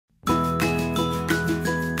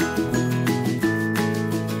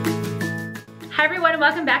Hi everyone and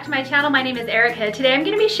welcome back to my channel. My name is Erica. Today I'm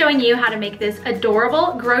going to be showing you how to make this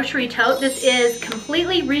adorable grocery tote. This is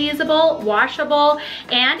completely reusable, washable,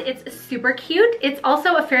 and it's super cute. It's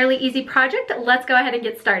also a fairly easy project. Let's go ahead and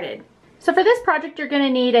get started. So for this project you're going to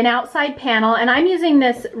need an outside panel, and I'm using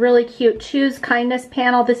this really cute Choose Kindness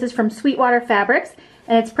panel. This is from Sweetwater Fabrics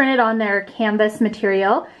and it's printed on their canvas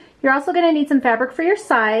material. You're also going to need some fabric for your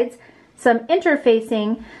sides, some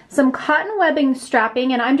interfacing, some cotton webbing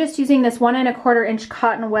strapping, and I'm just using this 1 1/4 inch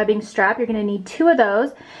cotton webbing strap. You're going to need 2 of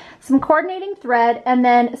those, some coordinating thread, and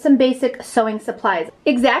then some basic sewing supplies.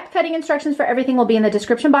 Exact cutting instructions for everything will be in the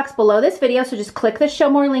description box below this video, so just click the show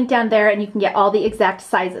more link down there and you can get all the exact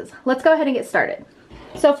sizes. Let's go ahead and get started.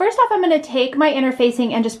 So first off, I'm going to take my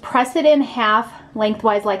interfacing and just press it in half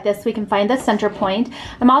lengthwise like this so we can find the center point.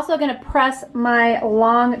 I'm also going to press my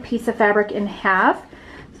long piece of fabric in half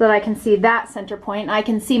so that I can see that center point. I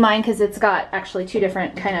can see mine because it's got actually 2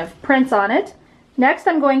 different kind of prints on it. Next,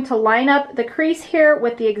 I'm going to line up the crease here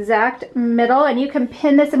with the exact middle, and you can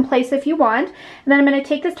pin this in place if you want. And then I'm going to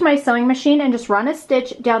take this to my sewing machine and just run a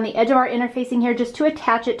stitch down the edge of our interfacing here just to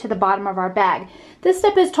attach it to the bottom of our bag. This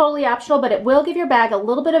step is totally optional, but it will give your bag a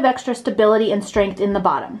little bit of extra stability and strength in the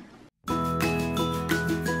bottom.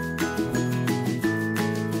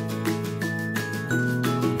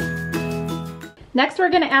 Next, we're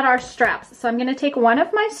going to add our straps. So I'm going to take one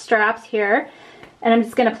of my straps here and I'm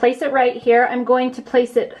just going to place it right here. I'm going to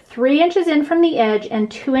place it 3 inches in from the edge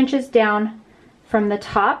and 2 inches down from the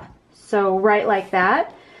top. So right like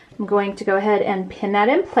that. I'm going to go ahead and pin that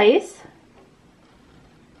in place.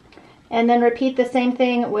 And then repeat the same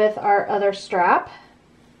thing with our other strap.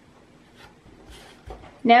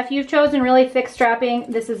 Now if you've chosen really thick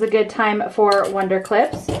strapping, this is a good time for Wonder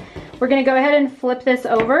Clips. We're going to go ahead and flip this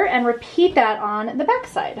over and repeat that on the back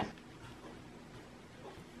side.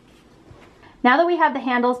 Now that we have the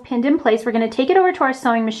handles pinned in place, we're going to take it over to our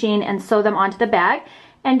sewing machine and sew them onto the bag.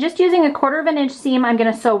 And just using a 1/4 inch seam, I'm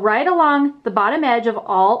going to sew right along the bottom edge of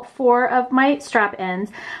all 4 of my strap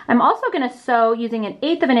ends. I'm also going to sew using an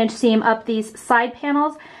 1/8 inch seam up these side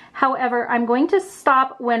panels. However, I'm going to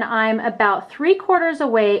stop when I'm about 3/4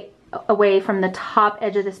 away from the top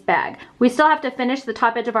edge of this bag. We still have to finish the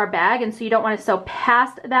top edge of our bag, and so you don't want to sew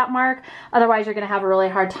past that mark, otherwise you're going to have a really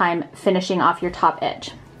hard time finishing off your top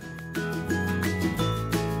edge.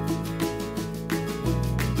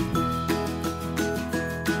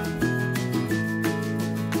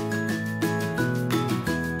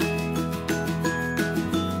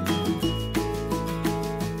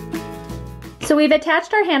 So we've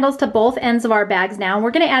attached our handles to both ends of our bags now, and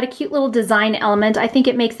we're going to add a cute little design element. I think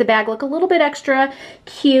it makes the bag look a little bit extra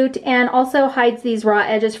cute and also hides these raw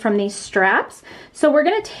edges from these straps. So we're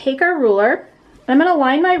going to take our ruler. I'm going to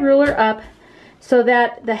line my ruler up so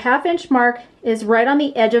that the 1/2 inch mark is right on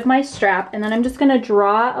the edge of my strap, and then I'm just going to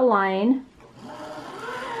draw a line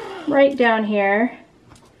right down here.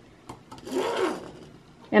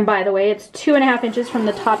 And by the way, it's 2.5 inches from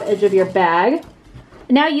the top edge of your bag.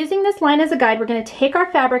 Now, using this line as a guide, we're going to take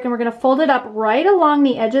our fabric and we're going to fold it up right along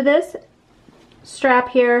the edge of this strap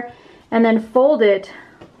here and then fold it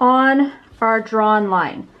on our drawn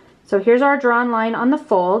line. So here's our drawn line on the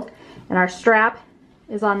fold, and our strap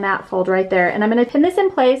is on that fold right there. And I'm going to pin this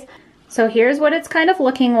in place. So here's what it's kind of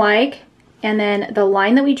looking like. And then the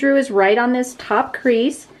line that we drew is right on this top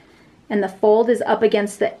crease, and the fold is up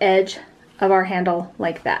against the edge of our handle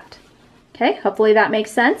like that. Okay, hopefully that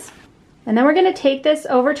makes sense. And then we're going to take this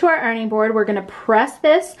over to our ironing board. We're going to press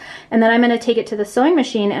this, and then I'm going to take it to the sewing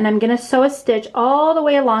machine, and I'm going to sew a stitch all the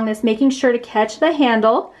way along this, making sure to catch the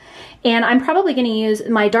handle. And I'm probably going to use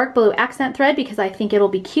my dark blue accent thread because I think it'll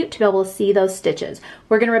be cute to be able to see those stitches.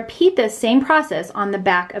 We're going to repeat this same process on the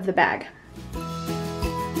back of the bag.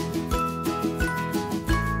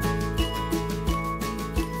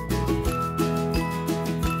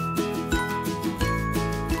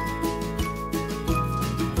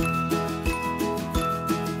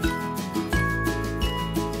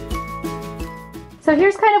 So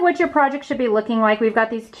here's kind of what your project should be looking like. We've got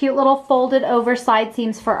these cute little folded over side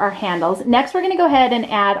seams for our handles. Next, we're going to go ahead and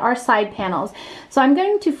add our side panels. So I'm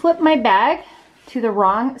going to flip my bag to the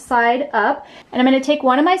wrong side up, and I'm going to take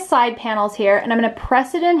one of my side panels here and I'm going to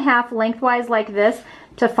press it in half lengthwise like this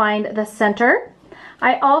to find the center.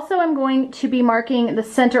 I also am going to be marking the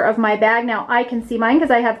center of my bag. Now I can see mine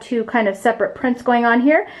because I have 2 kind of separate prints going on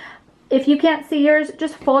here. If you can't see yours,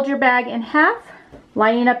 just fold your bag in half,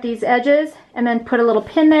 lining up these edges, and then put a little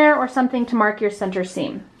pin there or something to mark your center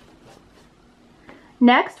seam.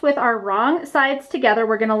 Next, with our wrong sides together,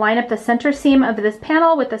 we're going to line up the center seam of this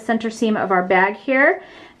panel with the center seam of our bag here.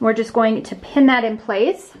 We're just going to pin that in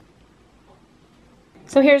place.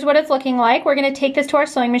 So here's what it's looking like. We're gonna take this to our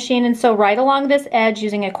sewing machine and sew right along this edge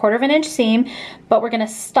using a 1/4 inch seam, but we're gonna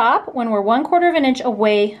stop when we're 1/4 inch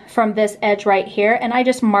away from this edge right here. And I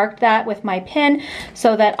just marked that with my pin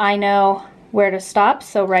so that I know where to stop.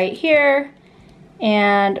 So right here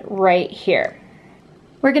and right here.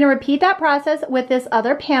 We're gonna repeat that process with this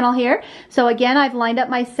other panel here. So again, I've lined up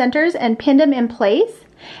my centers and pinned them in place.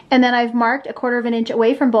 And then I've marked a 1/4 inch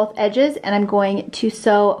away from both edges, and I'm going to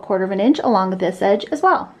sew a 1/4 inch along this edge as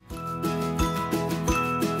well.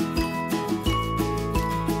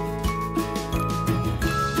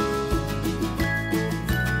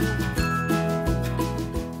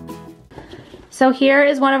 So here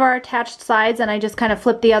is one of our attached sides, and I just kind of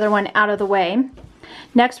flipped the other one out of the way.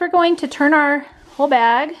 Next, we're going to turn our whole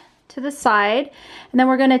bag to the side, and then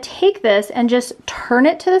we're going to take this and just turn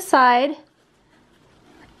it to the side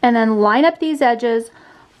and then line up these edges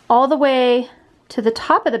all the way to the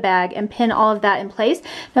top of the bag and pin all of that in place.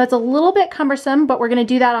 Now it's a little bit cumbersome, but we're gonna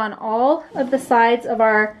do that on all of the sides of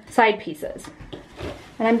our side pieces.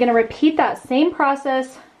 And I'm gonna repeat that same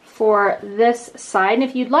process for this side. And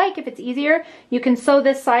if you'd like, if it's easier, you can sew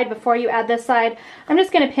this side before you add this side. I'm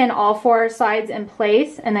just gonna pin all 4 sides in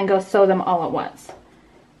place and then go sew them all at once.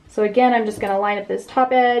 So again, I'm just gonna line up this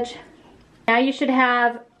top edge. Now you should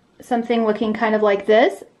have something looking kind of like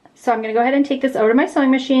this. So I'm going to go ahead and take this over to my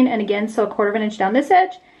sewing machine and again sew a 1/4 inch down this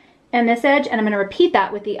edge, and I'm going to repeat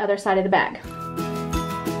that with the other side of the bag.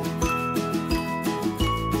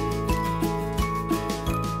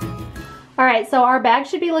 Alright, so our bag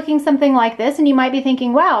should be looking something like this, and you might be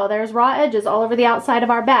thinking, wow, there's raw edges all over the outside of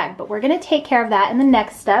our bag, but we're going to take care of that in the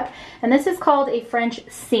next step, and this is called a French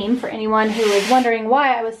seam for anyone who is wondering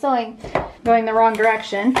why I was sewing going the wrong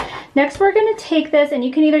direction. Next, we're going to take this, and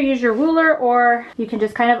you can either use your ruler or you can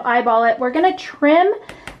just kind of eyeball it. We're going to trim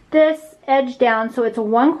this edge down so it's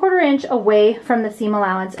 1/4 inch away from the seam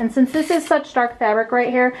allowance, and since this is such dark fabric right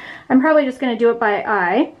here, I'm probably just going to do it by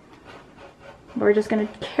eye. We're just going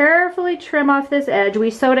to carefully trim off this edge. We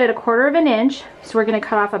sewed it 1/4 inch, so we're going to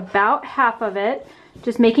cut off about half of it,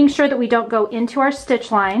 just making sure that we don't go into our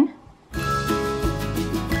stitch line.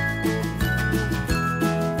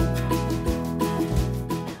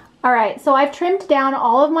 Alright, so I've trimmed down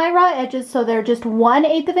all of my raw edges so they're just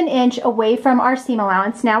 1/8 of an inch away from our seam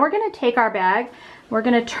allowance. Now we're going to take our bag, we're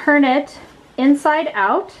going to turn it inside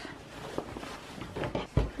out,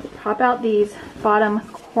 pop out these bottom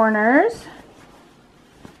corners.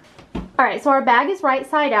 Alright, so our bag is right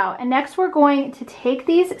side out, and next we're going to take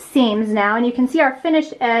these seams now, and you can see our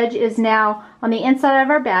finished edge is now on the inside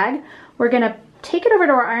of our bag. We're going to take it over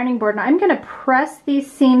to our ironing board, and I'm going to press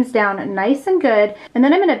these seams down nice and good, and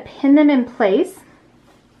then I'm going to pin them in place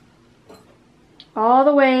all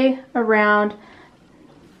the way around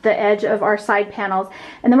the edge of our side panels.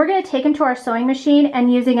 And then we're going to take them to our sewing machine,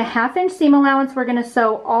 and using a 1/2 inch seam allowance, we're going to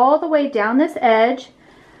sew all the way down this edge,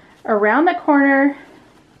 around the corner,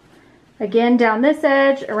 again down this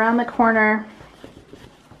edge, around the corner,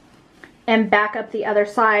 and back up the other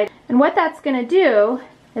side. And what that's going to do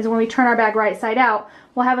is when we turn our bag right side out,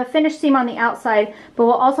 we'll have a finished seam on the outside, but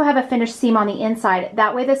we'll also have a finished seam on the inside.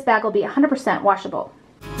 That way this bag will be 100% washable.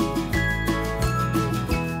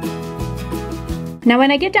 Now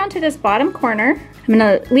when I get down to this bottom corner, I'm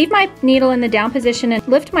going to leave my needle in the down position and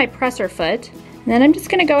lift my presser foot. And then I'm just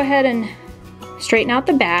going to go ahead and straighten out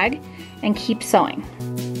the bag and keep sewing.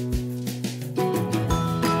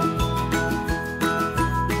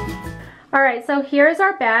 Alright, so here's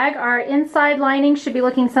our bag. Our inside lining should be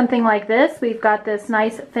looking something like this. We've got this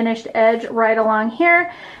nice finished edge right along here.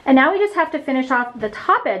 And now we just have to finish off the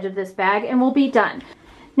top edge of this bag and we'll be done.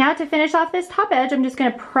 Now to finish off this top edge, I'm just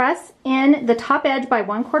going to press in the top edge by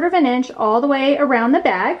 1/4 inch all the way around the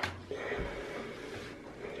bag.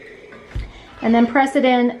 And then press it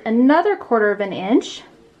in another 1/4 inch.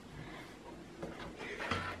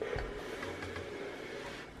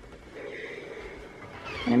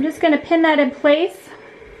 And I'm just going to pin that in place.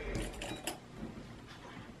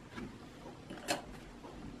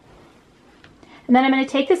 And then I'm going to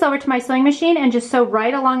take this over to my sewing machine and just sew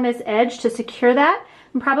right along this edge to secure that.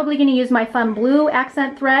 I'm probably going to use my fun blue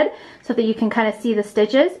accent thread so that you can kind of see the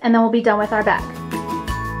stitches, and then we'll be done with our bag.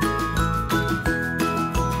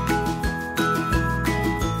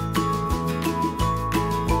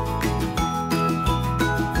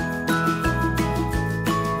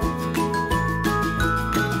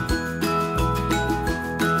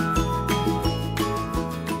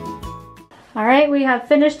 Alright, we have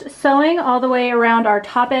finished sewing all the way around our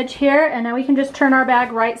top edge here, and now we can just turn our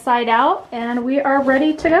bag right side out and we are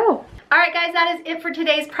ready to go. All right guys, that is it for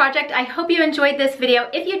today's project. I hope you enjoyed this video.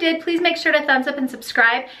 If you did, please make sure to thumbs up and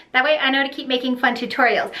subscribe. That way I know to keep making fun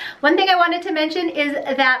tutorials. One thing I wanted to mention is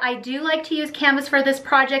that I do like to use canvas for this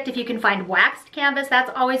project. If you can find waxed canvas,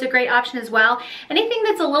 that's always a great option as well. Anything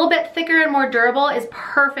that's a little bit thicker and more durable is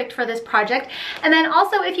perfect for this project. And then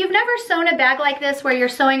also, if you've never sewn a bag like this where you're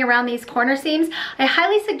sewing around these corner seams, I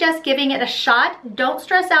highly suggest giving it a shot. Don't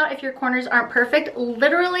stress out if your corners aren't perfect.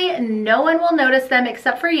 Literally no one will notice them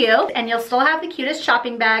except for you, and you'll still have the cutest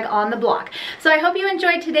shopping bag on the block. So I hope you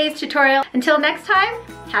enjoyed today's tutorial. Until next time,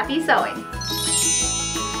 happy sewing.